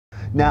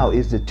Now,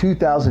 is the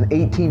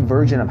 2018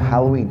 version of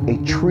Halloween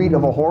a treat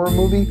of a horror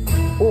movie,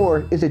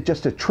 or is it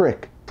just a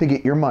trick to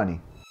get your money?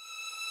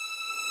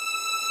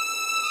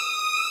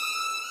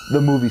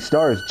 The movie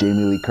stars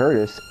Jamie Lee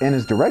Curtis and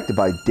is directed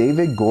by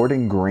David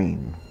Gordon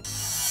Green.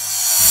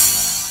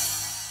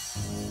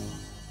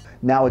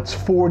 Now it's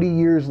 40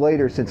 years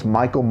later since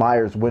Michael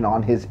Myers went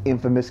on his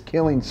infamous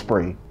killing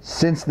spree.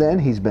 Since then,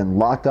 he's been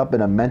locked up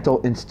in a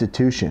mental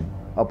institution.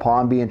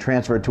 Upon being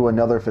transferred to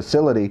another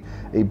facility,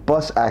 a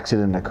bus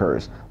accident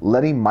occurs,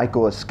 letting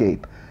Michael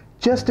escape,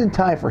 just in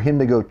time for him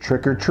to go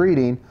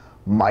trick-or-treating,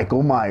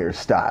 Michael Myers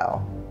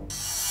style.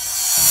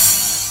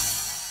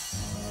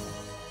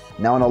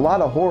 Now, in a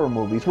lot of horror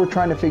movies, we're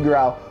trying to figure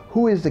out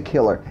who is the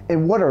killer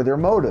and what are their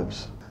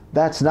motives.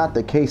 That's not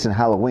the case in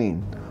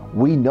Halloween.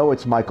 We know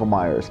it's Michael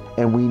Myers,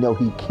 and we know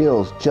he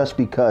kills just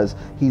because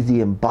he's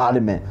the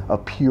embodiment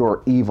of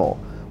pure evil.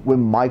 When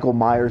Michael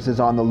Myers is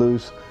on the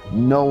loose,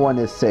 no one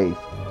is safe.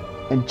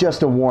 And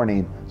just a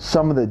warning,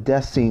 some of the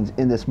death scenes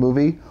in this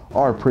movie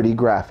are pretty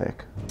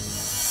graphic.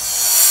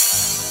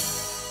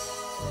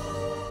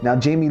 Now,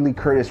 Jamie Lee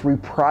Curtis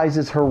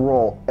reprises her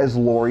role as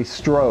Laurie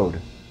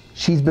Strode.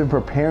 She's been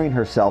preparing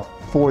herself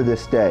for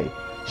this day.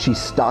 She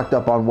stocked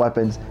up on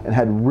weapons and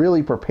had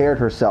really prepared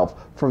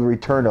herself for the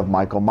return of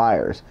Michael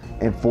Myers.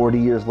 And 40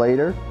 years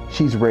later,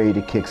 she's ready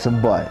to kick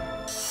some butt.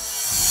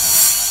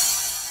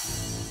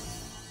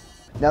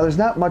 Now, there's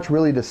not much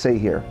really to say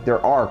here. There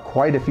are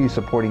quite a few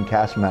supporting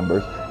cast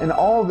members, and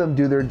all of them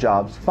do their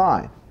jobs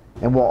fine.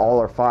 And while all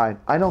are fine,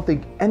 I don't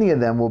think any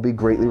of them will be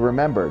greatly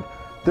remembered.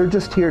 They're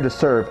just here to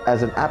serve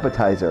as an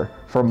appetizer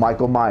for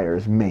Michael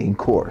Myers' main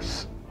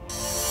course.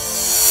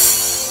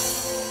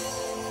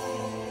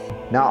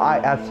 Now,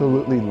 I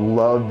absolutely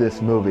love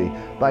this movie.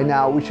 By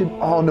now, we should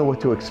all know what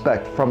to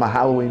expect from a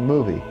Halloween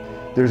movie.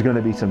 There's going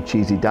to be some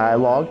cheesy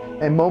dialogue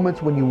and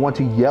moments when you want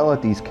to yell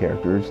at these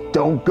characters,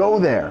 "Don't go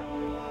there!"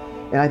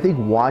 And I think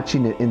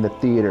watching it in the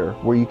theater,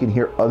 where you can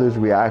hear others'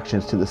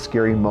 reactions to the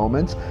scary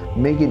moments,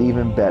 make it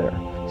even better.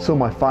 So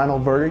my final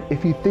verdict,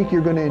 if you think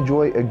you're going to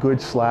enjoy a good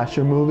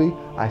slasher movie,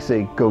 I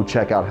say go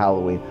check out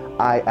Halloween.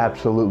 I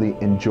absolutely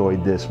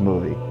enjoyed this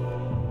movie.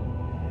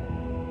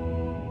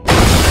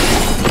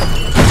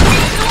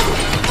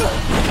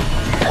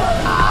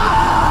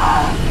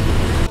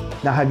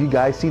 Now, have you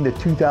guys seen the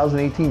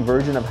 2018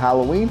 version of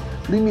Halloween?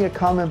 Leave me a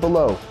comment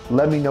below.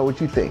 Let me know what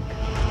you think.